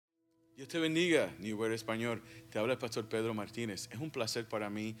Dios te bendiga, New Word Español. Te habla el pastor Pedro Martínez. Es un placer para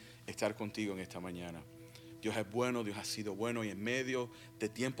mí estar contigo en esta mañana. Dios es bueno, Dios ha sido bueno y en medio de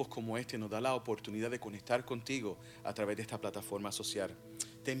tiempos como este nos da la oportunidad de conectar contigo a través de esta plataforma social.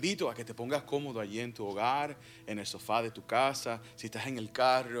 Te invito a que te pongas cómodo allí en tu hogar, en el sofá de tu casa, si estás en el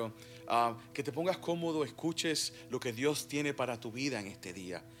carro, que te pongas cómodo, escuches lo que Dios tiene para tu vida en este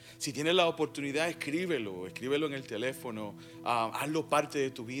día. Si tienes la oportunidad, escríbelo en el teléfono, hazlo parte de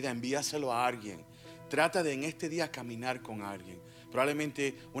tu vida, envíaselo a alguien. Trata de en este día caminar con alguien.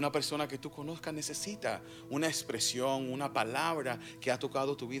 Probablemente una persona que tú conozcas necesita una expresión, una palabra que ha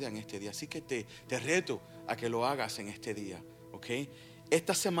tocado tu vida en este día. Así que te reto a que lo hagas en este día, ¿ok?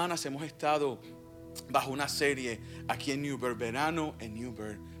 Estas semanas hemos estado bajo una serie aquí en New Birth, verano en New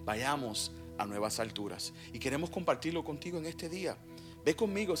Birth. Vayamos a nuevas alturas. Y queremos compartirlo contigo en este día. Ve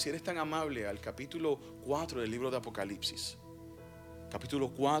conmigo, si eres tan amable, al capítulo 4 del libro de Apocalipsis.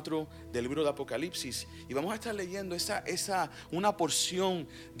 Capítulo 4 del libro de Apocalipsis, y vamos a estar leyendo una porción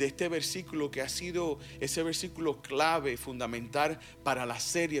de este versículo que ha sido ese versículo clave, fundamental para la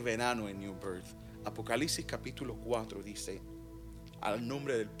serie verano en New Birth. Apocalipsis capítulo 4 dice: al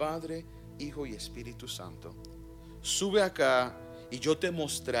nombre del Padre, Hijo y Espíritu Santo, sube acá y yo te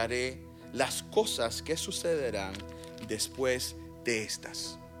mostraré las cosas que sucederán después de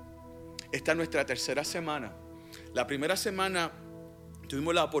estas. Esta es nuestra tercera semana. La primera semana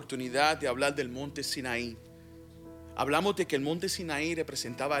tuvimos la oportunidad de hablar del monte Sinaí. Hablamos de que el monte Sinaí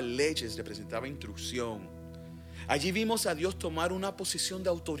representaba leyes, representaba instrucción. Allí vimos a Dios tomar una posición de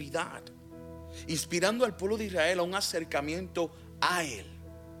autoridad, inspirando al pueblo de Israel a un acercamiento a Él,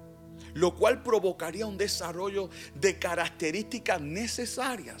 lo cual provocaría un desarrollo de características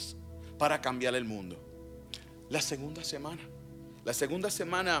necesarias para cambiar el mundo. La segunda semana,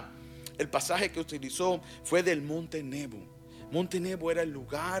 el pasaje que utilizó fue del monte Nebo. Monte Nebo era el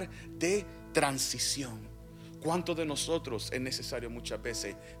lugar de transición. ¿Cuántos de nosotros es necesario muchas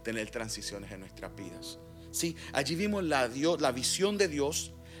veces tener transiciones en nuestras vidas? Sí, allí vimos la visión de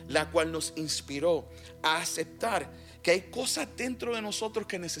Dios, la cual nos inspiró a aceptar que hay cosas dentro de nosotros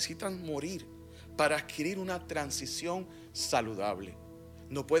que necesitan morir para adquirir una transición saludable.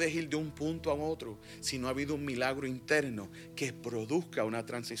 No puedes ir de un punto a otro si no ha habido un milagro interno que produzca una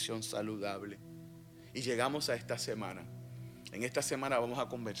transición saludable. Y llegamos a esta semana. En esta semana vamos a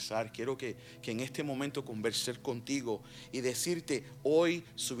conversar. Quiero que en este momento converse contigo y decirte: hoy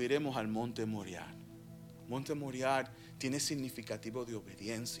subiremos al monte Moriah. Monte Moriah tiene significativo de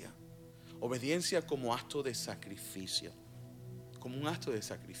obediencia. Obediencia como acto de sacrificio. Como un acto de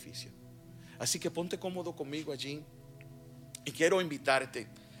sacrificio. Así que ponte cómodo conmigo allí. Y quiero invitarte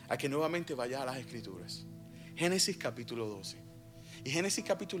a que nuevamente vayas a las Escrituras. Génesis capítulo 12. Y Génesis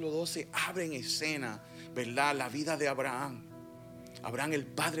capítulo 12 abre en escena, ¿verdad?, la vida de Abraham. Abraham, el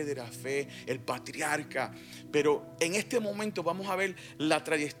padre de la fe, el patriarca. Pero en este momento vamos a ver la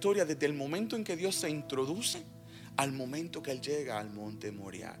trayectoria desde el momento en que Dios se introduce al momento que él llega al monte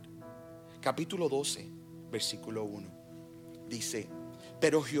Moriah. Capítulo 12, versículo 1. Dice: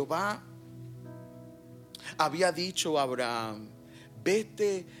 pero Jehová había dicho a Abraham: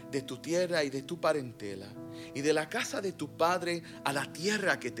 vete de tu tierra y de tu parentela y de la casa de tu padre a la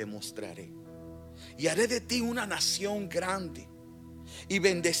tierra que te mostraré. Y haré de ti una nación grande. Y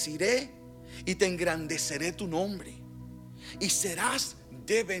bendeciré y te engrandeceré tu nombre. Y serás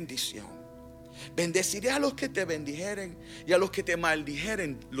de bendición. Bendeciré a los que te bendijeren, y a los que te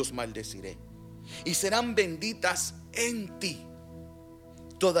maldijeren los maldeciré. Y serán benditas en ti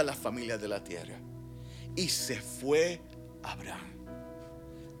todas las familias de la tierra. Y se fue Abraham,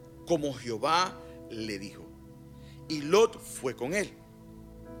 como Jehová le dijo. Y Lot fue con él.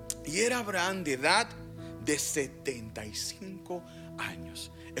 Y era Abraham de edad de 75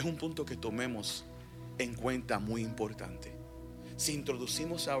 años. Es un punto que tomemos en cuenta muy importante. Si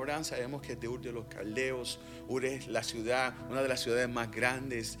introducimos a Abraham, sabemos que es de Ur de los Caldeos. Ur es la ciudad, una de las ciudades más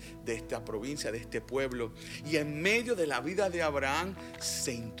grandes de esta provincia, de este pueblo. Y en medio de la vida de Abraham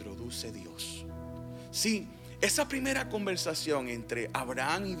se introduce Dios. Sí, esa primera conversación entre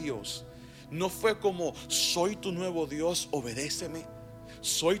Abraham y Dios no fue como: soy tu nuevo Dios, obedéceme.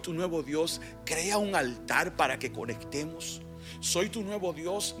 Soy tu nuevo Dios, crea un altar para que conectemos. Soy tu nuevo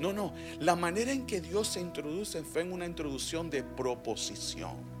Dios. No. La manera en que Dios se introduce fue en una introducción de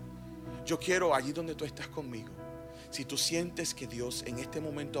proposición. Yo quiero, allí donde tú estás conmigo, si tú sientes que Dios en este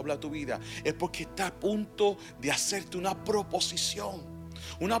momento habla a tu vida, es porque está a punto de hacerte una proposición.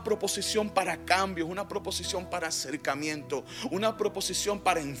 Una proposición para cambios, una proposición para acercamiento, una proposición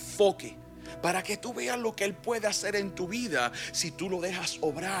para enfoque, para que tú veas lo que Él puede hacer en tu vida si tú lo dejas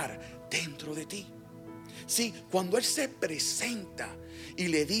obrar dentro de ti. Sí, cuando Él se presenta y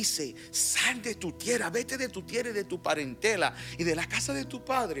le dice: sal de tu tierra, vete de tu tierra y de tu parentela y de la casa de tu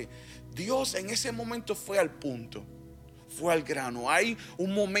padre, Dios en ese momento fue al punto, fue al grano. Hay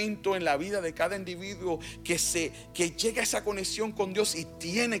un momento en la vida de cada individuo que llega a esa conexión con Dios y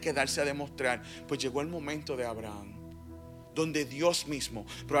tiene que darse a demostrar. Pues llegó el momento de Abraham, donde Dios mismo,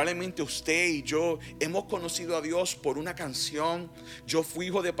 probablemente usted y yo hemos conocido a Dios por una canción. Yo fui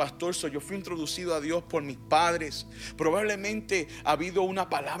hijo de pastor, yo fui introducido a Dios por mis padres. Probablemente ha habido una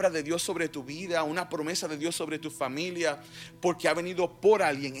palabra de Dios sobre tu vida, una promesa de Dios sobre tu familia, porque ha venido por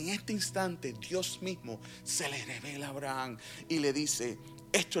alguien. En este instante Dios mismo se le revela a Abraham y le dice: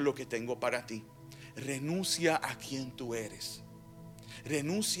 esto es lo que tengo para ti. Renuncia a quien tú eres.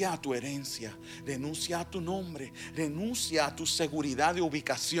 Renuncia a tu herencia, renuncia a tu nombre, renuncia a tu seguridad de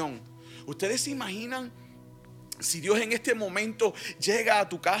ubicación. ¿Ustedes se imaginan si Dios en este momento llega a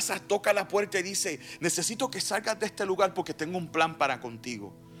tu casa, toca la puerta y dice: necesito que salgas de este lugar porque tengo un plan para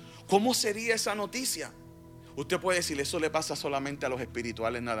contigo? ¿Cómo sería esa noticia? Usted puede decir: eso le pasa solamente a los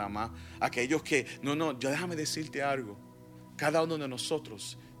espirituales nada más, a aquellos que... No, ya déjame decirte algo. Cada uno de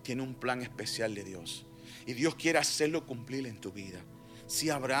nosotros tiene un plan especial de Dios y Dios quiere hacerlo cumplir en tu vida. Si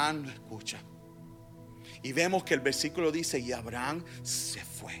Abraham lo escucha, y vemos que el versículo dice: y Abraham se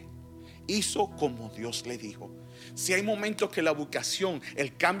fue, hizo como Dios le dijo. Si hay momentos que la ubicación,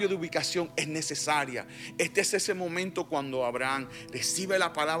 el cambio de ubicación es necesaria, este es ese momento cuando Abraham recibe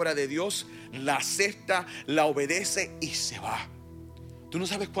la palabra de Dios, la acepta, la obedece y se va. Tú no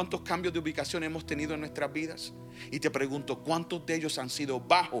sabes cuántos cambios de ubicación hemos tenido en nuestras vidas, y te pregunto: ¿cuántos de ellos han sido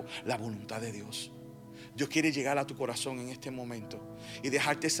bajo la voluntad de Dios? Dios quiere llegar a tu corazón en este momento y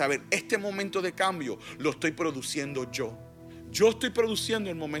dejarte saber: este momento de cambio lo estoy produciendo yo. Yo estoy produciendo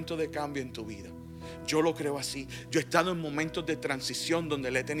el momento de cambio en tu vida. Yo lo creo así. Yo he estado en momentos de transición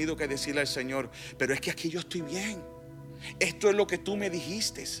donde le he tenido que decirle al Señor: pero es que aquí yo estoy bien. Esto es lo que tú me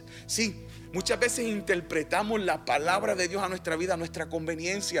dijiste. Sí, muchas veces interpretamos la palabra de Dios a nuestra vida, a nuestra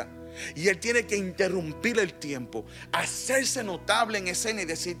conveniencia. Y Él tiene que interrumpir el tiempo, hacerse notable en escena y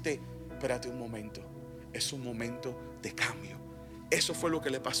decirte: espérate un momento. Es un momento de cambio. Eso fue lo que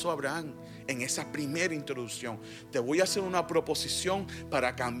le pasó a Abraham en esa primera introducción. Te voy a hacer una proposición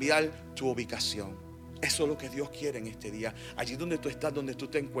para cambiar tu ubicación. Eso es lo que Dios quiere en este día. Allí donde tú estás, donde tú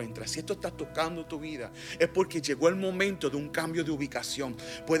te encuentras, si esto está tocando tu vida, es porque llegó el momento de un cambio de ubicación.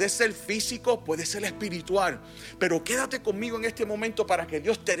 Puede ser físico, puede ser espiritual, pero quédate conmigo en este momento para que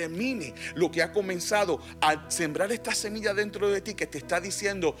Dios termine lo que ha comenzado al sembrar esta semilla dentro de ti, que te está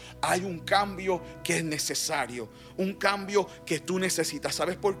diciendo: hay un cambio que es necesario, un cambio que tú necesitas.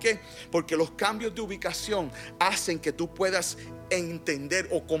 ¿Sabes por qué? Porque los cambios de ubicación hacen que tú puedas entender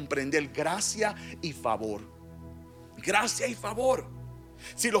o comprender gracia y favor. Gracia y favor.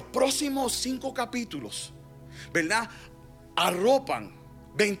 Si los próximos 5 capítulos, ¿verdad?, arropan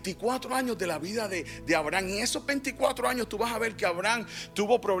 24 años de la vida de Abraham. En esos 24 años tú vas a ver que Abraham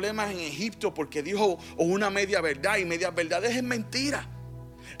tuvo problemas en Egipto porque dijo una media verdad, y medias verdades es mentira.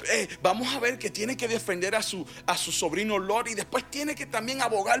 Vamos a ver que tiene que defender a su sobrino Lot, y después tiene que también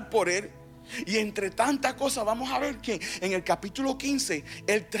abogar por él. Y entre tantas cosas vamos a ver que en el capítulo 15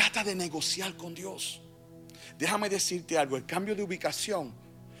 él trata de negociar con Dios. Déjame decirte algo: el cambio de ubicación,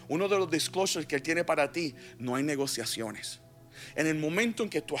 uno de los disclosures que Él tiene para ti, no hay negociaciones. En el momento en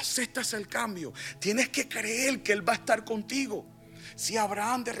que tú aceptas el cambio, tienes que creer que Él va a estar contigo. Si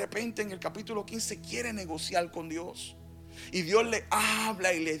Abraham de repente en el capítulo 15 quiere negociar con Dios, y Dios le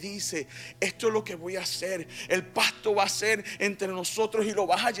habla y le dice: esto es lo que voy a hacer, el pacto va a ser entre nosotros y lo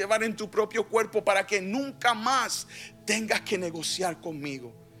vas a llevar en tu propio cuerpo para que nunca más tengas que negociar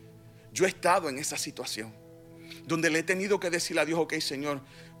conmigo. Yo he estado en esa situación donde le he tenido que decirle a Dios: ok, Señor,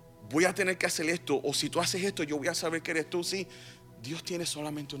 voy a tener que hacer esto, o si tú haces esto yo voy a saber que eres tú. Sí, Dios tiene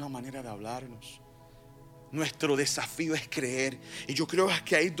solamente una manera de hablarnos. Nuestro desafío es creer, y yo creo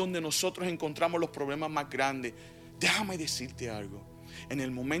que ahí es donde nosotros encontramos los problemas más grandes. Déjame decirte algo: en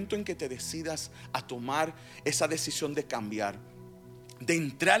el momento en que te decidas a tomar esa decisión de cambiar, de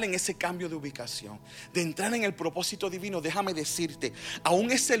entrar en ese cambio de ubicación, de entrar en el propósito divino, déjame decirte,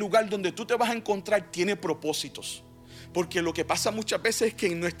 aún ese lugar donde tú te vas a encontrar tiene propósitos. Porque lo que pasa muchas veces es que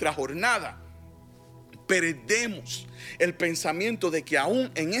en nuestra jornada perdemos el pensamiento de que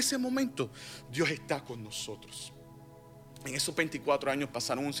aún en ese momento Dios está con nosotros. En esos 24 años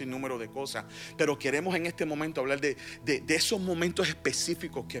pasaron un sinnúmero de cosas, pero queremos en este momento hablar de esos momentos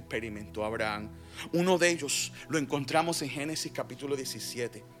específicos que experimentó Abraham. Uno de ellos lo encontramos en Génesis capítulo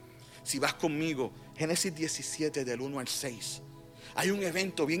 17. Si vas conmigo, Génesis 17 del 1 al 6. Hay un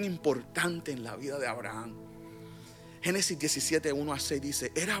evento bien importante en la vida de Abraham. Génesis 17, 1 a 6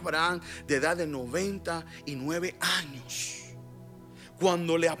 dice: era Abraham de edad de 99 años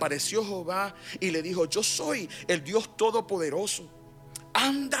cuando le apareció Jehová y le dijo: yo soy el Dios Todopoderoso,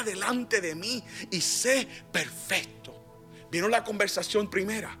 anda delante de mí y sé perfecto. ¿Vieron la conversación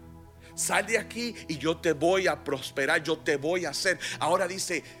primera? Sal de aquí y yo te voy a prosperar, yo te voy a hacer. Ahora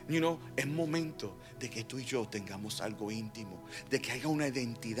dice, es momento de que tú y yo tengamos algo íntimo, de que haya una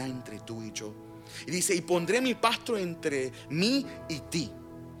identidad entre tú y yo. Y dice: y pondré mi pacto entre mí y ti,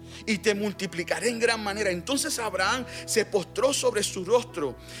 y te multiplicaré en gran manera. Entonces Abraham se postró sobre su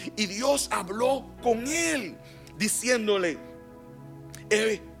rostro y Dios habló con él, diciéndole: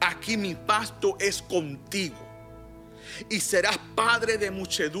 aquí mi pacto es contigo, y serás padre de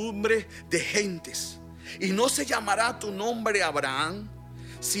muchedumbre de gentes. Y no se llamará tu nombre Abraham,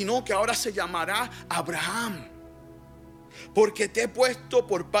 sino que ahora se llamará Abraham, porque te he puesto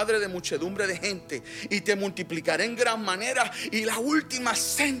por padre de muchedumbre de gente, y te multiplicaré en gran manera. Y la última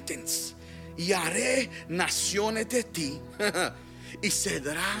sentence: y haré naciones de ti y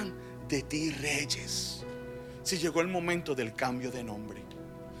saldrán de ti reyes. Si llegó el momento del cambio de nombre.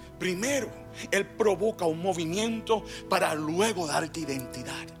 Primero, Él provoca un movimiento para luego darte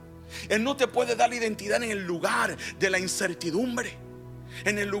identidad. Él no te puede dar identidad en el lugar de la incertidumbre,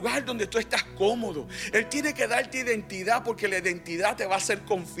 en el lugar donde tú estás cómodo. Él tiene que darte identidad, porque la identidad te va a hacer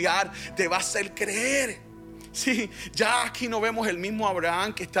confiar, te va a hacer creer. Sí, ya aquí no vemos el mismo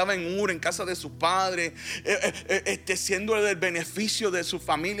Abraham que estaba en Ur, en casa de su padre, siendo del beneficio de su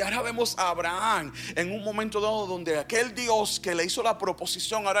familia. Ahora vemos a Abraham en un momento dado donde aquel Dios que le hizo la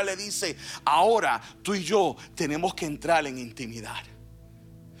proposición ahora le dice: ahora tú y yo tenemos que entrar en intimidad,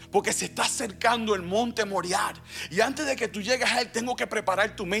 porque se está acercando el monte Moriah, y antes de que tú llegues a él tengo que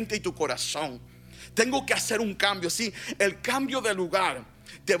preparar tu mente y tu corazón. Tengo que hacer un cambio. Sí, el cambio de lugar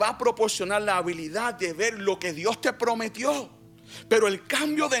te va a proporcionar la habilidad de ver lo que Dios te prometió, pero el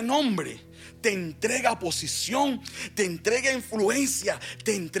cambio de nombre te entrega posición, te entrega influencia,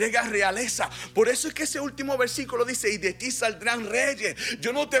 te entrega realeza. Por eso es que ese último versículo dice: y de ti saldrán reyes.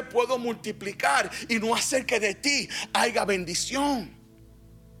 Yo no te puedo multiplicar y no hacer que de ti haya bendición.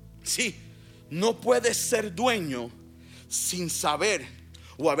 Sí, no puedes ser dueño sin saber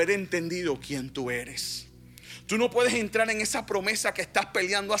o haber entendido quién tú eres. Tú no puedes entrar en esa promesa que estás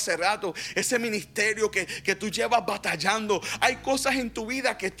peleando hace rato, ese ministerio que tú llevas batallando. Hay cosas en tu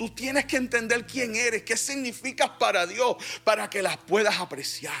vida que tú tienes que entender quién eres, qué significas para Dios, para que las puedas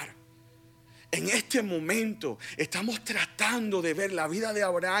apreciar. En este momento estamos tratando de ver la vida de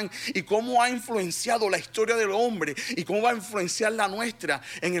Abraham y cómo ha influenciado la historia del hombre y cómo va a influenciar la nuestra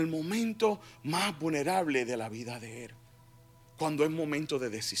en el momento más vulnerable de la vida de él. Cuando es momento de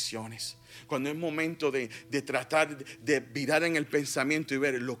decisiones, cuando es momento de tratar de virar en el pensamiento y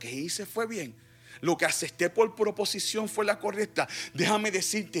ver: lo que hice fue bien, lo que acepté por proposición fue la correcta. Déjame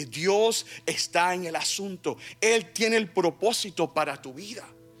decirte, Dios está en el asunto. Él tiene el propósito para tu vida.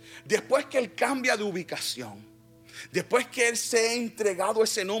 Después que Él cambia de ubicación, después que Él se ha entregado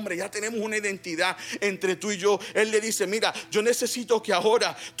ese nombre, ya tenemos una identidad entre tú y yo. Él le dice: mira, yo necesito que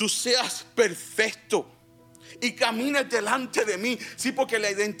ahora tú seas perfecto y camines delante de mí. Sí, porque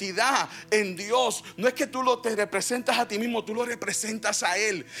la identidad en Dios no es que tú te representas a ti mismo, tú lo representas a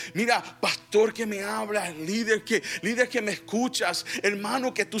Él. Mira, pastor que me hablas, líder que me escuchas,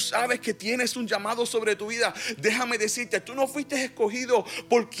 hermano que tú sabes que tienes un llamado sobre tu vida. Déjame decirte, tú no fuiste escogido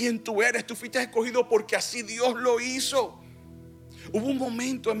por quien tú eres, tú fuiste escogido porque así Dios lo hizo. Hubo un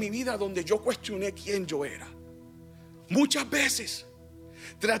momento en mi vida donde yo cuestioné quién yo era, muchas veces,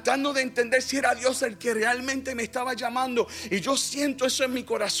 tratando de entender si era Dios el que realmente me estaba llamando. Y yo siento eso en mi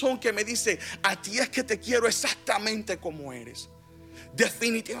corazón que me dice: a ti es que te quiero exactamente como eres.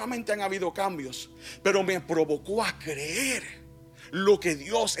 Definitivamente han habido cambios, pero me provocó a creer lo que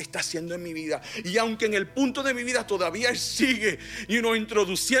Dios está haciendo en mi vida. Y aunque en el punto de mi vida todavía Él sigue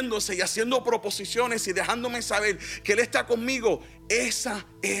introduciéndose y haciendo proposiciones y dejándome saber que Él está conmigo,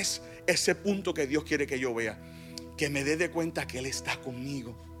 ese punto que Dios quiere que yo vea, que me dé de cuenta que Él está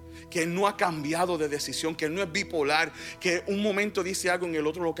conmigo, que Él no ha cambiado de decisión, que Él no es bipolar, que un momento dice algo y en el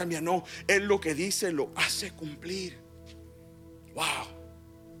otro lo cambia. No, Él lo que dice lo hace cumplir. Wow.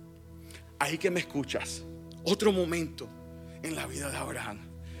 Ahí que me escuchas, otro momento en la vida de Abraham.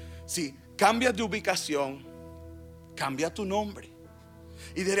 Si cambias de ubicación, cambia tu nombre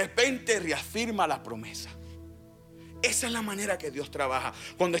y de repente reafirma la promesa. Esa es la manera que Dios trabaja.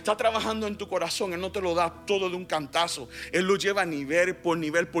 Cuando está trabajando en tu corazón, Él no te lo da todo de un cantazo. Él lo lleva nivel por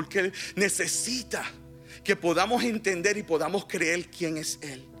nivel, porque Él necesita que podamos entender y podamos creer quién es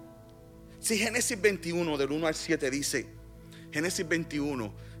Él. Si Génesis 21 del 1 al 7 dice: Génesis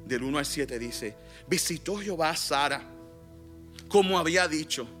 21 del 1 al 7 dice: visitó Jehová a Sara como había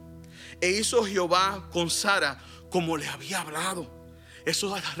dicho, e hizo Jehová con Sara como le había hablado.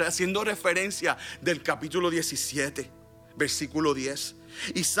 Eso haciendo referencia del capítulo 17, versículo 10.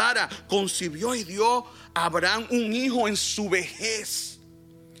 Y Sara concibió y dio a Abraham un hijo en su vejez,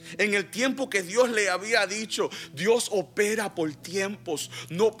 en el tiempo que Dios le había dicho. Dios opera por tiempos,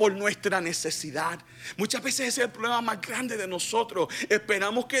 no por nuestra necesidad. Muchas veces ese es el problema más grande de nosotros.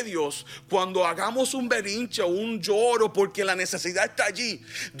 Esperamos que Dios, cuando hagamos un berrinche o un lloro porque la necesidad está allí,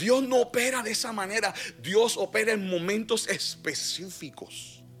 Dios no opera de esa manera. Dios opera en momentos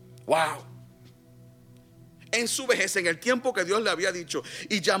específicos. Wow. En su vejez, en el tiempo que Dios le había dicho.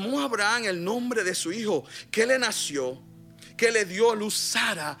 Y llamó a Abraham el nombre de su hijo que le nació, que le dio a luz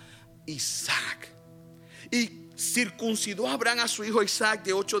Sara, Isaac. Y circuncidó a Abraham a su hijo Isaac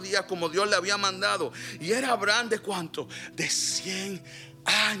de 8 días como Dios le había mandado. Y era Abraham ¿de cuánto? De 100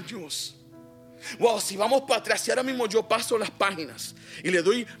 años. Wow, si vamos para atrás, si ahora mismo yo paso las páginas y le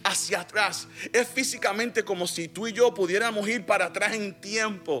doy hacia atrás, es físicamente como si tú y yo pudiéramos ir para atrás en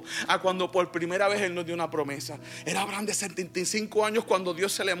tiempo a cuando por primera vez Él nos dio una promesa. Era Abraham de 75 años cuando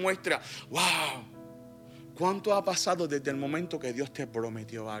Dios se le muestra. Wow, ¿cuánto ha pasado desde el momento que Dios te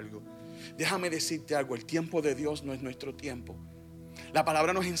prometió algo? Déjame decirte algo, el tiempo de Dios no es nuestro tiempo. La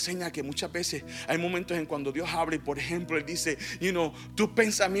palabra nos enseña que muchas veces hay momentos en cuando Dios habla y por ejemplo Él dice, tus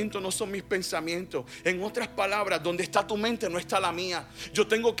pensamientos no son mis pensamientos. En otras palabras, donde está tu mente no está la mía. Yo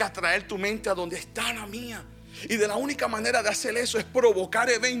tengo que atraer tu mente a donde está la mía. Y de la única manera de hacer eso es provocar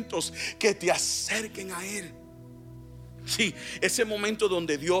eventos que te acerquen a Él. Sí, ese momento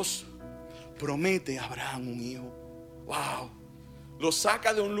donde Dios promete a Abraham un hijo. Wow, lo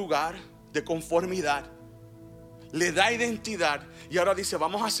saca de un lugar de conformidad, le da identidad y ahora dice,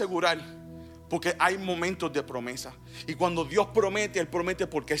 vamos a asegurar, porque hay momentos de promesa. Y cuando Dios promete, Él promete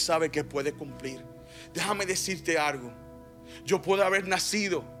porque Él sabe que puede cumplir. Déjame decirte algo. Yo puedo haber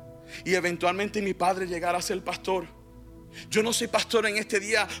nacido y eventualmente mi padre llegara a ser pastor. Yo no soy pastor en este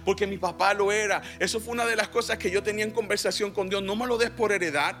día porque mi papá lo era. Eso fue una de las cosas que yo tenía en conversación con Dios. No me lo des por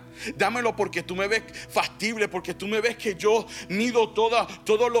heredad, dámelo porque tú me ves factible, porque tú me ves que yo nido todos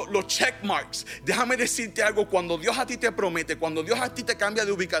los check marks. Déjame decirte algo, cuando Dios a ti te promete, cuando Dios a ti te cambia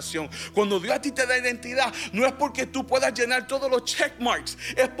de ubicación, cuando Dios a ti te da identidad, no es porque tú puedas llenar todos los check marks,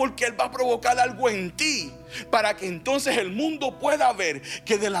 es porque Él va a provocar algo en ti para que entonces el mundo pueda ver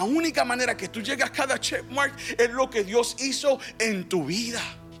que de la única manera que tú llegas a cada checkmark es lo que Dios hizo en tu vida.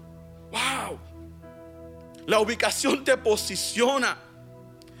 Wow. La ubicación te posiciona,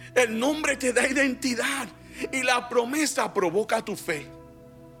 el nombre te da identidad y la promesa provoca tu fe.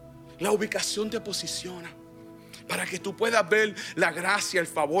 La ubicación te posiciona para que tú puedas ver la gracia, el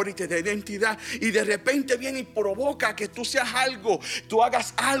favor y te da identidad. Y de repente viene y provoca que tú seas algo, tú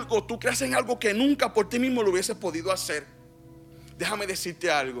hagas algo, tú creas en algo que nunca por ti mismo lo hubieses podido hacer. Déjame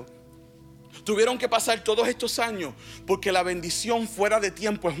decirte algo. Tuvieron que pasar todos estos años porque la bendición fuera de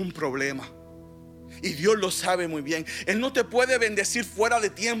tiempo es un problema. Y Dios lo sabe muy bien. Él no te puede bendecir fuera de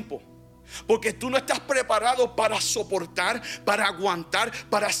tiempo, porque tú no estás preparado para soportar, para aguantar,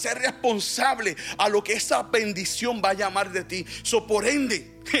 para ser responsable a lo que esa bendición va a llamar de ti. Por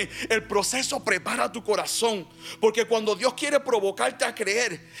ende, el proceso prepara tu corazón, porque cuando Dios quiere provocarte a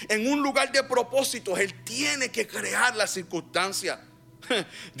creer en un lugar de propósitos, Él tiene que crear la circunstancia.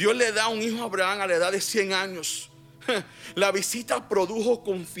 Dios le da un hijo a Abraham a la edad de 100 años. La visita produjo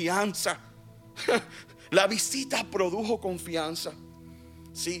confianza. La visita produjo confianza.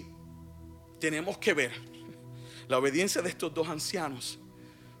 Sí. Tenemos que ver, la obediencia de estos dos ancianos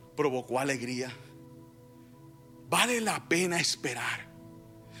provocó alegría. Vale la pena esperar.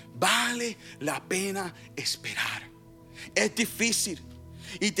 Vale la pena esperar. Es difícil.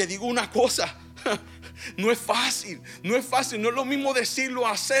 Y te digo una cosa, no es fácil, no es fácil, no es lo mismo decirlo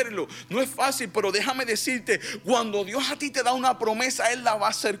a hacerlo. No es fácil, pero déjame decirte, cuando Dios a ti te da una promesa, Él la va a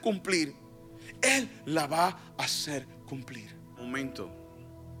hacer cumplir. Él la va a hacer cumplir.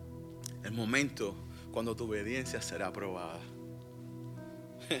 El momento cuando tu obediencia será aprobada.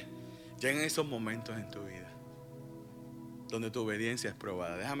 Llegan esos momentos en tu vida donde tu obediencia es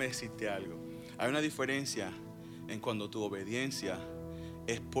probada. Déjame decirte algo. Hay una diferencia en cuando tu obediencia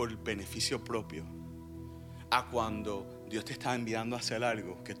es por beneficio propio a cuando Dios te está enviando a hacer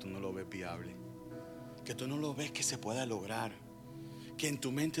algo que tú no lo ves viable, que tú no lo ves que se pueda lograr, que en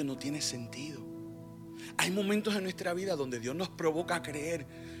tu mente no tiene sentido. Hay momentos en nuestra vida donde Dios nos provoca a creer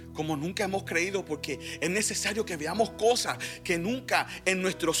como nunca hemos creído, porque es necesario que veamos cosas que nunca en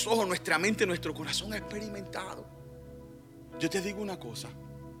nuestros ojos, nuestra mente, nuestro corazón ha experimentado. Yo te digo una cosa,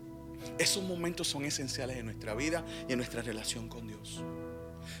 esos momentos son esenciales en nuestra vida y en nuestra relación con Dios.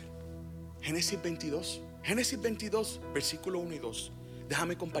 Génesis 22, versículo 1 y 2.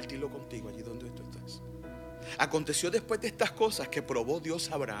 Déjame compartirlo contigo allí donde tú estás. Aconteció después de estas cosas que probó Dios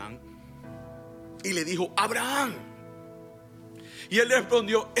a Abraham y le dijo: Abraham. Y él le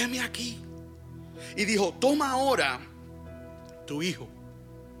respondió: heme aquí. Y dijo: toma ahora tu hijo,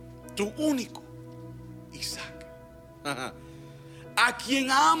 tu único, Isaac, a quien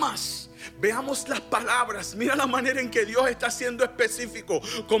amas. Veamos las palabras. Mira la manera en que Dios está siendo específico,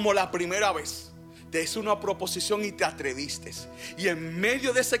 como la primera vez. Te hice una proposición y te atreviste. Y en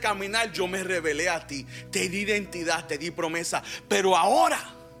medio de ese caminar yo me revelé a ti. Te di identidad, te di promesa. Pero ahora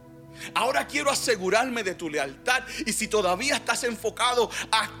quiero asegurarme de tu lealtad. Y si todavía estás enfocado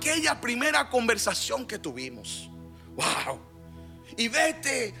a aquella primera conversación que tuvimos, wow. Y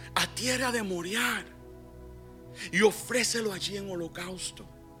vete a tierra de Moriah y ofrécelo allí en holocausto,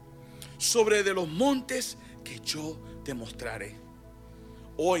 sobre de los montes que yo te mostraré.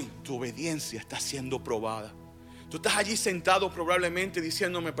 Hoy tu obediencia está siendo probada. Tú estás allí sentado probablemente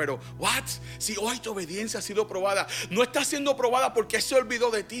diciéndome: pero what? Si hoy tu obediencia ha sido probada. No está siendo probada porque se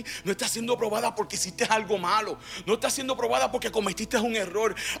olvidó de ti. No está siendo probada porque hiciste algo malo. No está siendo probada porque cometiste un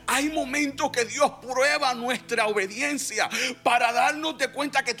error. Hay momentos que Dios prueba nuestra obediencia para darnos de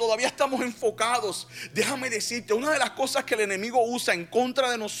cuenta que todavía estamos enfocados. Déjame decirte, una de las cosas que el enemigo usa en contra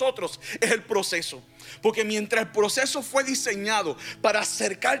de nosotros es el proceso. Porque mientras el proceso fue diseñado para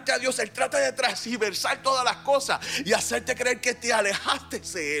acercarte a Dios, Él trata de transversar todas las cosas y hacerte creer que te alejaste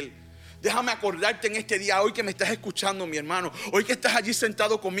de Él. Déjame acordarte en este día, hoy que me estás escuchando, mi hermano, hoy que estás allí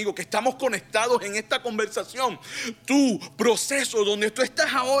sentado conmigo, que estamos conectados en esta conversación. Tu proceso donde tú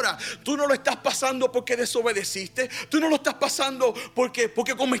estás ahora, tú no lo estás pasando porque desobedeciste, tú no lo estás pasando porque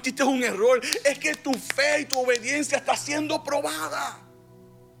cometiste un error. Es que tu fe y tu obediencia está siendo probada.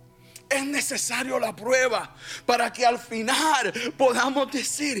 Es necesario la prueba para que al final podamos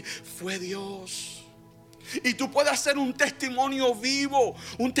decir: fue Dios. Y tú puedas hacer un testimonio vivo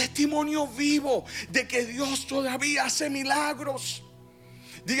de que Dios todavía hace milagros.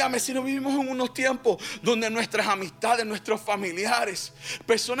 Dígame, si no vivimos en unos tiempos donde nuestras amistades, nuestros familiares,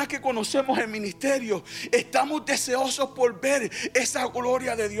 personas que conocemos en ministerio, estamos deseosos por ver esa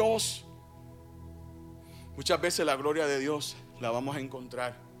gloria de Dios. Muchas veces la gloria de Dios la vamos a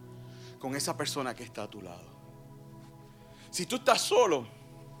encontrar con esa persona que está a tu lado. Si tú estás solo,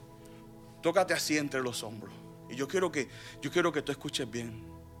 tócate así entre los hombros. Y yo quiero que tú escuches bien.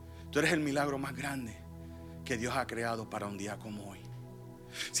 Tú eres el milagro más grande que Dios ha creado para un día como hoy.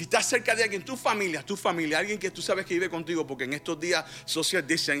 Si estás cerca de alguien, tu familia, alguien que tú sabes que vive contigo, porque en estos días social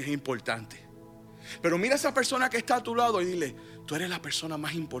distancing es importante. Pero mira a esa persona que está a tu lado y dile: tú eres la persona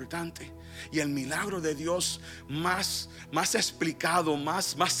más importante. Y el milagro de Dios más explicado,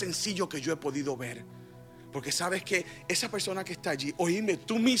 más sencillo que yo he podido ver. Porque sabes que esa persona que está allí, oíme,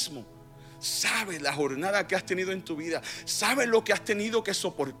 tú mismo sabes la jornada que has tenido en tu vida, sabes lo que has tenido que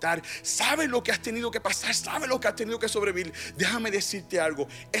soportar, sabes lo que has tenido que pasar, sabes lo que has tenido que sobrevivir. Déjame decirte algo: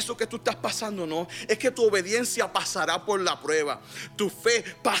 eso que tú estás pasando no es que tu obediencia pasará por la prueba, tu fe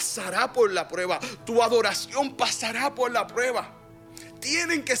pasará por la prueba, tu adoración pasará por la prueba.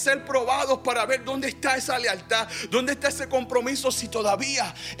 Tienen que ser probados para ver dónde está esa lealtad, dónde está ese compromiso. Si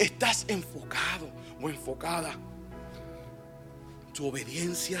todavía estás enfocado o enfocada, tu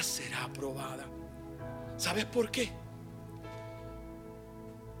obediencia será probada. ¿Sabes por qué?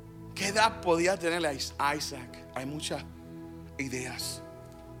 ¿Qué edad podía tener Isaac? Hay muchas ideas.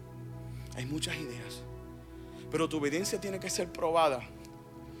 Pero tu obediencia tiene que ser probada.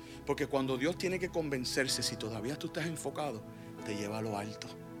 Porque cuando Dios tiene que convencerse, si todavía tú estás enfocado, te lleva a lo alto.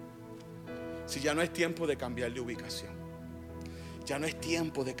 Si ya no es tiempo de cambiar de ubicación, ya no es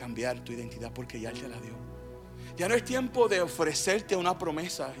tiempo de cambiar tu identidad porque ya Él te la dio. Ya no es tiempo de ofrecerte una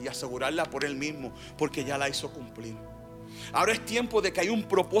promesa y asegurarla por Él mismo porque ya la hizo cumplir. Ahora es tiempo de que hay un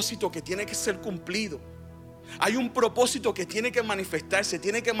propósito que tiene que ser cumplido. Hay un propósito que tiene que manifestarse,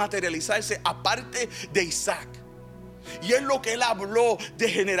 tiene que materializarse aparte de Isaac. Y es lo que Él habló de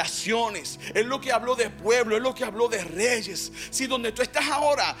generaciones, es lo que habló de pueblo, es lo que habló de reyes. Si donde tú estás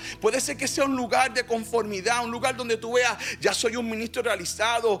ahora puede ser que sea un lugar de conformidad, un lugar donde tú veas: ya soy un ministro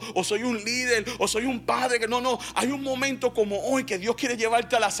realizado, o soy un líder, o soy un padre. Que no, hay un momento como hoy que Dios quiere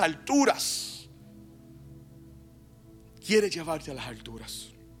llevarte a las alturas. Quiere llevarte a las alturas.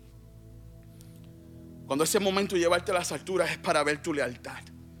 Cuando ese momento de llevarte a las alturas es para ver tu lealtad,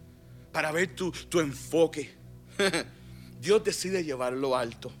 para ver tu enfoque. Dios decide llevarlo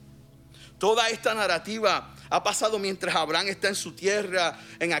alto. Toda esta narrativa ha pasado mientras Abraham está en su tierra,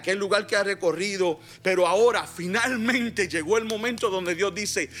 en aquel lugar que ha recorrido. Pero ahora finalmente llegó el momento donde Dios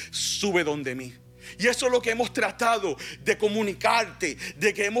dice: sube donde mí. Y eso es lo que hemos tratado de comunicarte,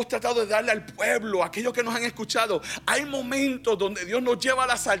 de que hemos tratado de darle al pueblo, a aquellos que nos han escuchado. Hay momentos donde Dios nos lleva a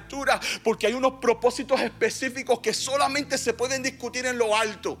las alturas porque hay unos propósitos específicos que solamente se pueden discutir en lo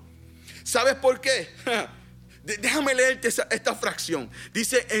alto. ¿Sabes por qué? Déjame leerte esta fracción.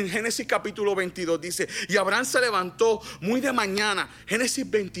 Dice en Génesis capítulo 22, dice: y Abraham se levantó muy de mañana. Génesis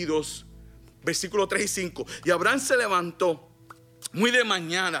 22, versículos 3 y 5. Y Abraham se levantó muy de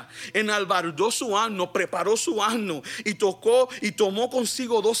mañana, enalbardó su asno, preparó su asno y tomó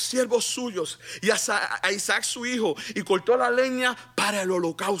consigo 2 siervos suyos y a Isaac su hijo, y cortó la leña para el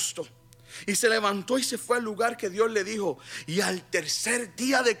holocausto. Y se levantó y se fue al lugar que Dios le dijo. Y al tercer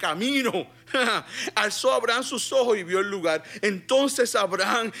día de camino, alzó Abraham sus ojos y vio el lugar. Entonces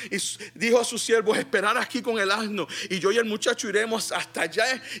Abraham dijo a sus siervos: esperad aquí con el asno, y yo y el muchacho iremos hasta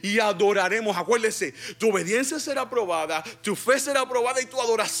allá y adoraremos. Acuérdese, tu obediencia será probada, tu fe será probada y tu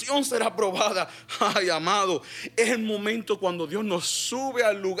adoración será probada. Ay, amado, es el momento cuando Dios nos sube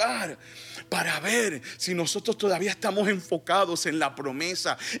al lugar para ver si nosotros todavía estamos enfocados en la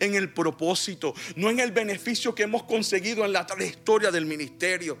promesa, en el propósito, no en el beneficio que hemos conseguido en la trayectoria del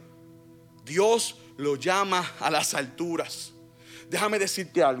ministerio. Dios lo llama a las alturas. Déjame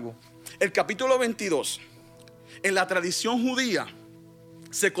decirte algo. El capítulo 22, en la tradición judía,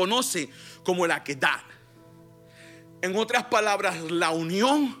 se conoce como el Akedah. En otras palabras, la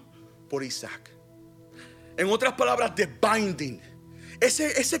unión por Isaac. En otras palabras, the binding.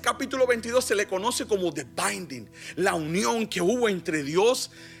 Ese capítulo 22 se le conoce como the binding, la unión que hubo entre Dios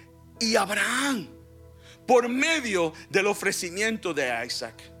y Abraham por medio del ofrecimiento de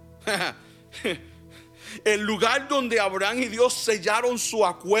Isaac. El lugar donde Abraham y Dios sellaron su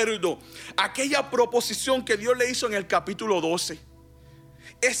acuerdo, aquella proposición que Dios le hizo en el capítulo 12.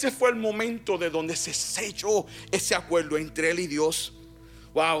 Ese fue el momento de donde se selló ese acuerdo entre él y Dios.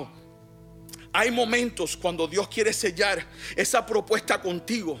 Wow. Hay momentos cuando Dios quiere sellar esa propuesta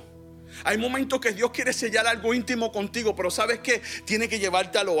contigo. Hay momentos que Dios quiere sellar algo íntimo contigo, pero ¿sabes qué? Tiene que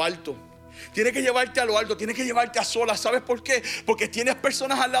llevarte a lo alto. Tiene que llevarte a lo alto, tiene que llevarte a solas. ¿Sabes por qué? Porque tienes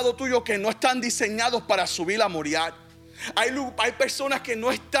personas al lado tuyo que no están diseñados para subir a Moriah. Hay personas que no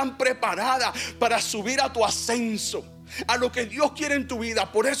están preparadas para subir a tu ascenso, a lo que Dios quiere en tu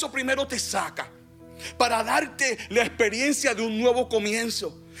vida. Por eso primero te saca, para darte la experiencia de un nuevo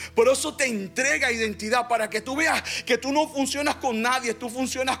comienzo. Por eso te entrega identidad, para que tú veas que tú no funcionas con nadie, tú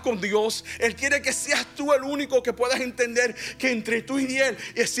funcionas con Dios. Él quiere que seas tú el único que puedas entender que entre tú y Él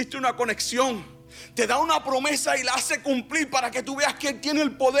existe una conexión. Te da una promesa y la hace cumplir para que tú veas que Él tiene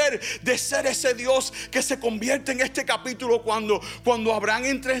el poder de ser ese Dios que se convierte en este capítulo cuando Abraham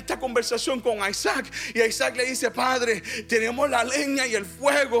entra en esta conversación con Isaac. Y Isaac le dice: Padre, tenemos la leña y el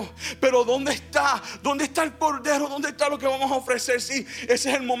fuego, pero ¿dónde está? ¿Dónde está el cordero? ¿Dónde está lo que vamos a ofrecer? Sí, ese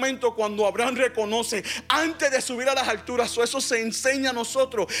es el momento cuando Abraham reconoce, antes de subir a las alturas, eso se enseña a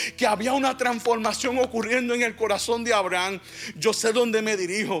nosotros, que había una transformación ocurriendo en el corazón de Abraham. Yo sé dónde me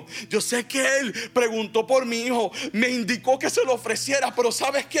dirijo. Yo sé que Él preguntó por mi hijo, me indicó que se lo ofreciera, pero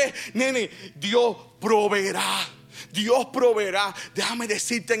 ¿sabes qué, nene? Dios proveerá. Dios proveerá. Déjame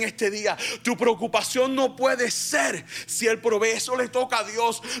decirte en este día, tu preocupación no puede ser si Él provee. Eso le toca a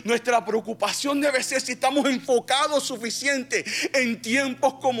Dios. Nuestra preocupación debe ser si estamos enfocados suficiente en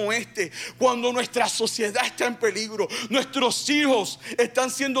tiempos como este, cuando nuestra sociedad está en peligro, nuestros hijos están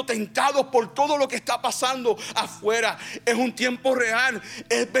siendo tentados por todo lo que está pasando afuera. Es un tiempo real,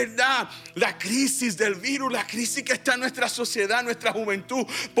 es verdad. La crisis del virus, la crisis que está en nuestra sociedad, nuestra juventud,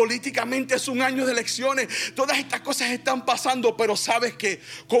 políticamente es un año de elecciones. Todas estas cosas están pasando, pero sabes que,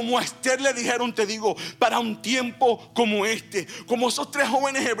 como a Esther le dijeron, te digo, para un tiempo como este, como esos 3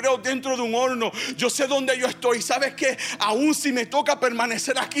 jóvenes hebreos dentro de un horno, yo sé dónde yo estoy. Sabes que aún si me toca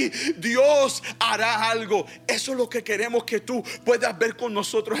permanecer aquí, Dios hará algo. Eso es lo que queremos que tú puedas ver con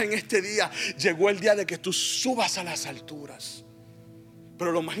nosotros en este día. Llegó el día de que tú subas a las alturas.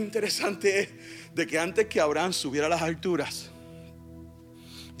 Pero lo más interesante es de que antes que Abraham subiera a las alturas,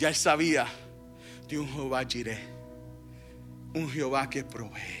 ya él sabía de un Jehová Jireh, un Jehová que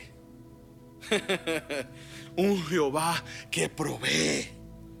provee. Un Jehová que provee.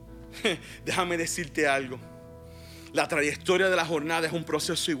 Déjame decirte algo. La trayectoria de la jornada es un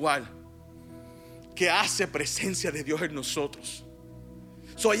proceso igual, que hace presencia de Dios en nosotros.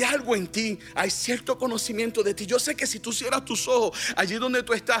 Hay algo en ti, hay cierto conocimiento de ti. Yo sé que si tú cierras tus ojos allí donde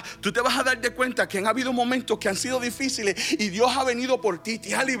tú estás, tú te vas a dar de cuenta que han habido momentos que han sido difíciles y Dios ha venido por ti,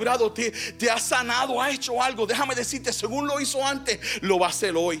 te ha librado, te ha sanado, ha hecho algo. Déjame decirte, según lo hizo antes, lo va a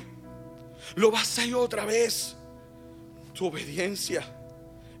hacer hoy, lo va a hacer otra vez. Tu obediencia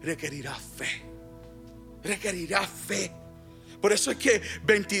requerirá fe, requerirá fe. Por eso es que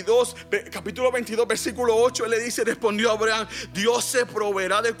capítulo 22, versículo 8, él le dice, respondió Abraham, Dios se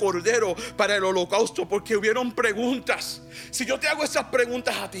proveerá de cordero para el holocausto, porque hubieron preguntas. Si yo te hago esas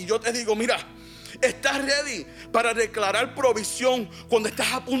preguntas a ti, yo te digo, mira, ¿estás ready para declarar provisión cuando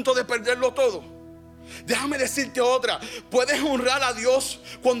estás a punto de perderlo todo? Déjame decirte otra, puedes honrar a Dios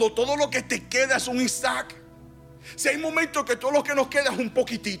cuando todo lo que te queda es un Isaac. Si hay momentos que todo lo que nos queda es un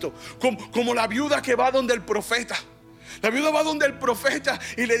poquitito, como la viuda que va donde el profeta. La viuda va donde el profeta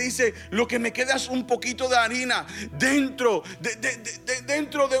y le dice, lo que me queda es un poquito de harina dentro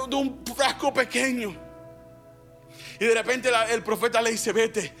de un frasco pequeño. Y de repente el profeta le dice,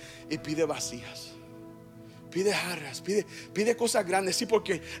 vete y pide vasijas, pide jarras, pide cosas grandes. Sí,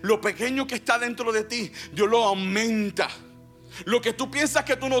 porque lo pequeño que está dentro de ti, Dios lo aumenta. Lo que tú piensas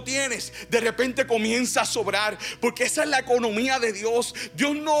que tú no tienes, de repente comienza a sobrar, porque esa es la economía de Dios.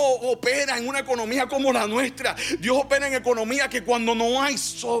 Dios no opera en una economía como la nuestra. Dios opera en economía que cuando no hay,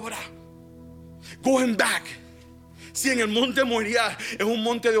 sobra. Going back. Si en el monte Moriah es un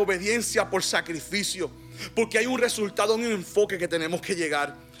monte de obediencia por sacrificio, porque hay un resultado, un enfoque que tenemos que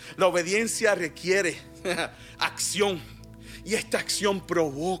llegar. La obediencia requiere acción, y esta acción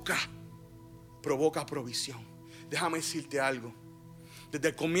provoca provisión. Déjame decirte algo. Desde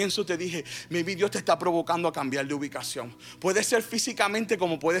el comienzo te dije, mi Dios te está provocando a cambiar de ubicación. Puede ser físicamente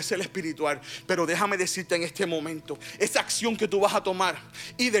como puede ser espiritual. Pero déjame decirte en este momento, esa acción que tú vas a tomar,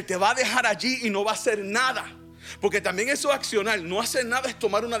 y te va a dejar allí y no va a hacer nada. Porque también eso es accionar. No hacer nada es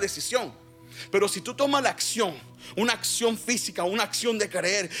tomar una decisión. Pero si tú tomas la acción, una acción física, una acción de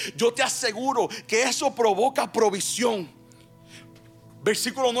creer, yo te aseguro que eso provoca provisión.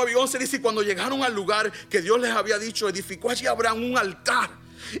 Versículo 9 y 11 dice, cuando llegaron al lugar que Dios les había dicho, edificó allí Abraham un altar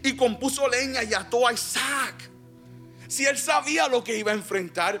y compuso leña y ató a Isaac. Si él sabía lo que iba a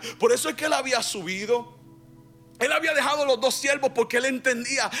enfrentar, por eso es que él había subido. Él había dejado los dos siervos porque él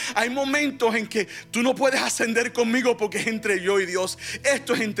entendía, hay momentos en que tú no puedes ascender conmigo porque es entre yo y Dios.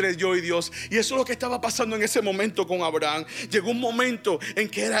 Esto es entre yo y Dios. Y eso es lo que estaba pasando en ese momento con Abraham. Llegó un momento en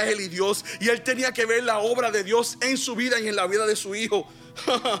que era él y Dios, y él tenía que ver la obra de Dios en su vida y en la vida de su hijo.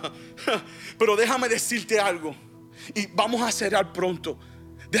 Pero déjame decirte algo, y vamos a cerrar pronto.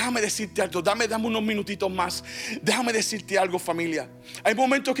 Déjame decirte algo, dame unos minutitos más. Déjame decirte algo, familia. Hay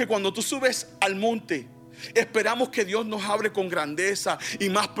momentos que cuando tú subes al monte, esperamos que Dios nos hable con grandeza y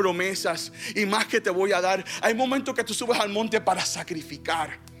más promesas y más que te voy a dar. Hay momentos que tú subes al monte para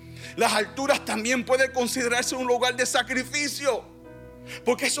sacrificar. Las alturas también pueden considerarse un lugar de sacrificio,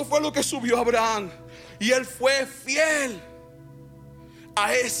 porque eso fue lo que subió Abraham, y él fue fiel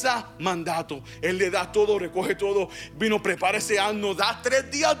a ese mandato. Él le da todo, recoge todo. Vino, prepara ese asno, da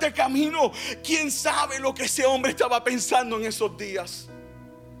 3 días de camino. ¿Quién sabe lo que ese hombre estaba pensando en esos días?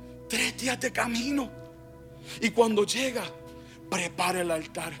 3 días de camino. Y cuando llega, prepara el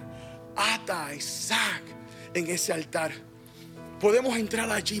altar, ata a Isaac en ese altar. Podemos entrar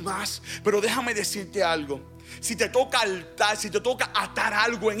allí más, pero déjame decirte algo. Si te toca altar, si te toca atar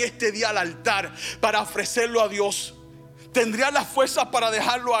algo en este día al altar para ofrecerlo a Dios, ¿tendrías las fuerzas para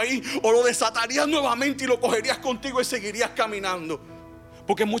dejarlo ahí, o lo desatarías nuevamente y lo cogerías contigo y seguirías caminando?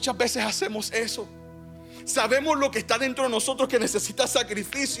 Porque muchas veces hacemos eso. Sabemos lo que está dentro de nosotros que necesita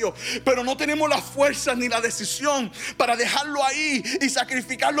sacrificio, pero no tenemos la fuerza ni la decisión para dejarlo ahí y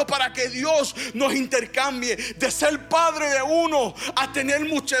sacrificarlo para que Dios nos intercambie de ser padre de uno a tener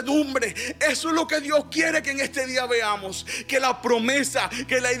muchedumbre. Eso es lo que Dios quiere que en este día veamos, que la promesa,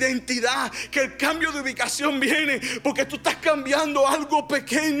 que la identidad, que el cambio de ubicación viene porque tú estás cambiando algo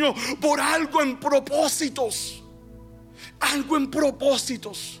pequeño por algo en propósitos. Algo en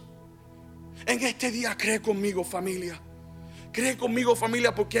propósitos. En este día cree conmigo, familia. Cree conmigo,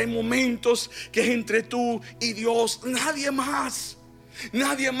 familia, porque hay momentos que es entre tú y Dios. Nadie más.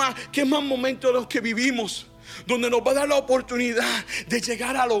 Nadie más. ¿Qué más momentos de los que vivimos? Donde nos va a dar la oportunidad de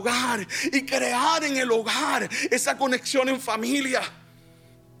llegar al hogar y crear en el hogar esa conexión en familia.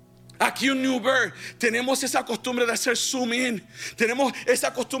 Aquí en New Birth tenemos esa costumbre de hacer Zoom in. Tenemos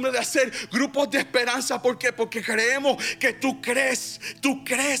esa costumbre de hacer grupos de esperanza. ¿Por qué? Porque creemos que tú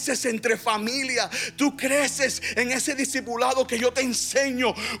creces entre familia. Tú creces en ese discipulado que yo te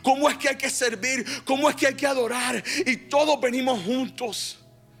enseño. Cómo es que hay que servir, cómo es que hay que adorar. Y todos venimos juntos.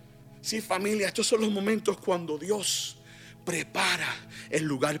 Sí, familia, estos son los momentos cuando Dios prepara el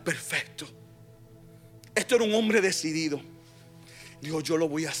lugar perfecto. Esto era un hombre decidido. Dijo, yo lo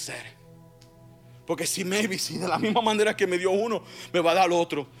voy a hacer. Porque si de la misma manera que me dio uno, me va a dar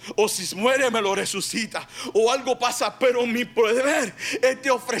otro. O si muere, me lo resucita. O algo pasa, pero mi poder es de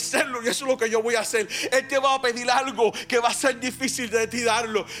ofrecerlo. Y eso es lo que yo voy a hacer. Él te va a pedir algo que va a ser difícil de ti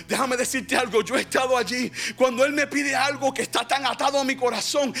darlo. Déjame decirte algo. Yo he estado allí cuando Él me pide algo que está tan atado a mi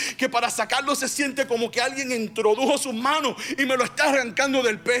corazón, que para sacarlo se siente como que alguien introdujo sus manos y me lo está arrancando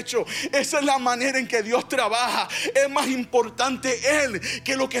del pecho. Esa es la manera en que Dios trabaja. Es más importante Él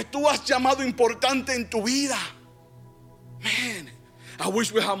que lo que tú has llamado importante en tu vida. Man, I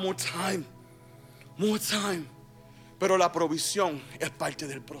wish we had more time. More time. Pero la provisión es parte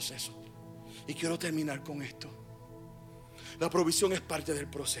del proceso. Y quiero terminar con esto. La provisión es parte del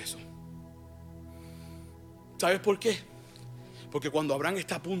proceso. ¿Sabes por qué? Porque cuando Abraham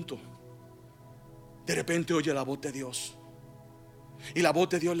está a punto, de repente oye la voz de Dios. Y la voz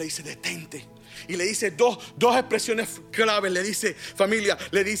de Dios le dice: detente. Y le dice dos expresiones claves. Le dice, familia,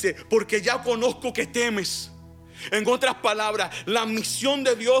 le dice: porque ya conozco que temes. En otras palabras, la misión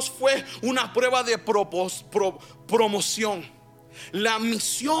de Dios fue una prueba de promoción. La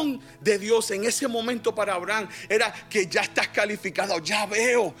misión de Dios en ese momento para Abraham era que ya estás calificado, ya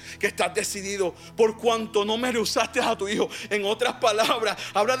veo que estás decidido, por cuanto no me rehusaste a tu hijo. En otras palabras,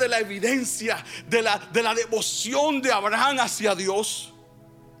 habla de la evidencia de la devoción de Abraham hacia Dios.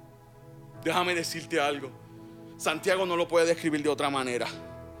 Déjame decirte algo. Santiago no lo puede describir de otra manera.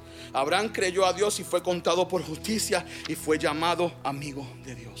 Abraham creyó a Dios y fue contado por justicia y fue llamado amigo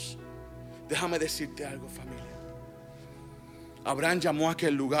de Dios. Déjame decirte algo, familia. Abraham llamó a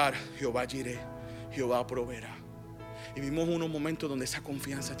aquel lugar Jehová Jireh, Jehová proveerá. Y vimos unos momentos donde esa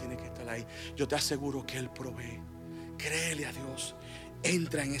confianza tiene que estar ahí. Yo te aseguro que Él provee. Créele a Dios.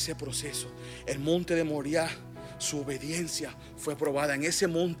 Entra en ese proceso. El monte de Moriah, su obediencia fue probada. En ese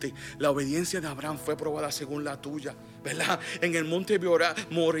monte la obediencia de Abraham fue probada según la tuya, ¿verdad? En el monte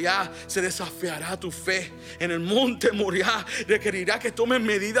Moriah se desafiará tu fe. En el monte Moriah requerirá que tomes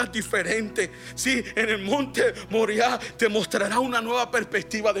medidas diferentes. Sí, en el monte Moriah te mostrará una nueva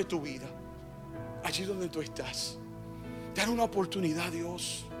perspectiva de tu vida. Allí donde tú estás, dale una oportunidad a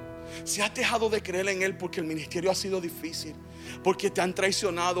Dios. Si has dejado de creer en Él porque el ministerio ha sido difícil, porque te han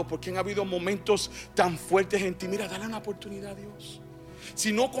traicionado, porque han habido momentos tan fuertes en ti, mira, dale una oportunidad a Dios.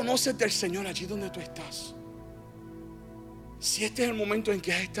 Si no conoces del Señor allí donde tú estás, si este es el momento en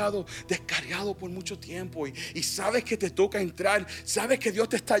que has estado descargado por mucho tiempo y sabes que te toca entrar, sabes que Dios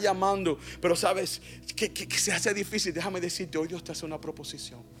te está llamando, pero sabes que se hace difícil, déjame decirte, hoy Dios te hace una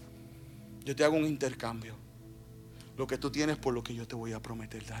proposición. Yo te hago un intercambio. Lo que tú tienes por lo que yo te voy a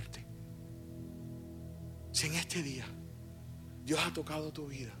prometer darte. Si en este día Dios ha tocado tu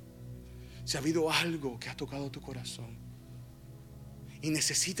vida, si ha habido algo que ha tocado tu corazón y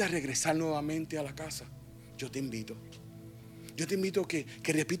necesitas regresar nuevamente a la casa, yo te invito que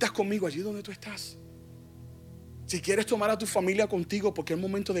repitas conmigo allí donde tú estás. Si quieres tomar a tu familia contigo porque es un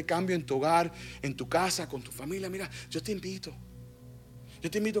momento de cambio en tu hogar, en tu casa, con tu familia, mira, yo te invito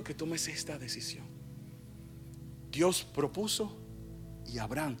a que tomes esta decisión. Dios propuso y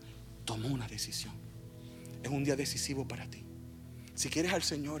Abraham tomó una decisión. Es un día decisivo para ti. Si quieres al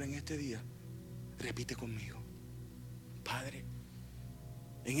Señor en este día, repite conmigo: Padre,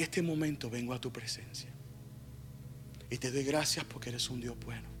 en este momento vengo a tu presencia y te doy gracias porque eres un Dios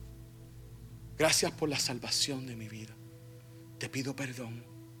bueno. Gracias por la salvación de mi vida. Te pido perdón.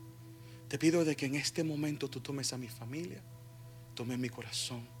 Te pido de que en este momento tú tomes a mi familia, tomes mi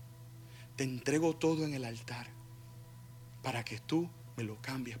corazón. Te entrego todo en el altar para que tú me lo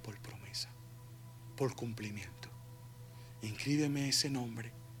cambies por promesa, por cumplimiento. Inscríbeme ese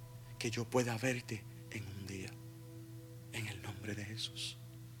nombre, que yo pueda verte en un día, en el nombre de Jesús.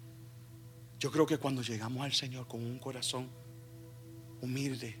 Yo creo que cuando llegamos al Señor con un corazón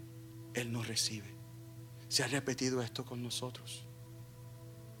humilde, Él nos recibe. Se ha repetido esto con nosotros.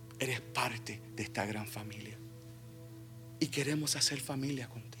 Eres parte de esta gran familia y queremos hacer familia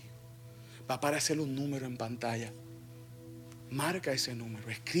contigo. Va a aparecer un número en pantalla. Marca ese número,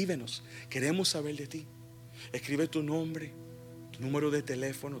 escríbenos, queremos saber de ti. Escribe tu nombre, tu número de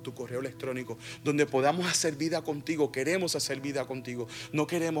teléfono, tu correo electrónico, donde podamos hacer vida contigo. Queremos hacer vida contigo. No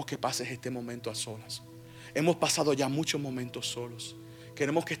queremos que pases este momento a solas. Hemos pasado ya muchos momentos solos.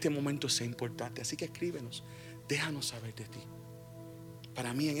 Queremos que este momento sea importante. Así que escríbenos, déjanos saber de ti.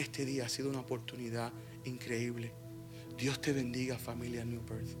 Para mí en este día ha sido una oportunidad increíble. Dios te bendiga, familia New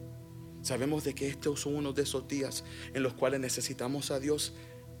Birth. Sabemos de que estos son uno de esos días en los cuales necesitamos a Dios.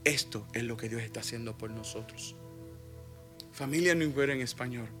 Esto es lo que Dios está haciendo por nosotros. Familia New Birth en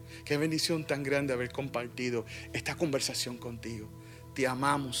español, qué bendición tan grande haber compartido esta conversación contigo. Te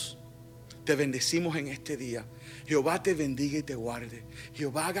amamos. Te bendecimos en este día. Jehová te bendiga y te guarde.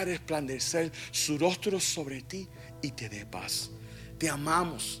 Jehová haga resplandecer su rostro sobre ti y te dé paz. Te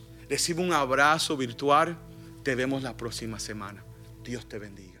amamos. Recibe un abrazo virtual. Te vemos la próxima semana. Dios te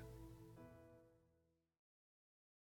bendiga.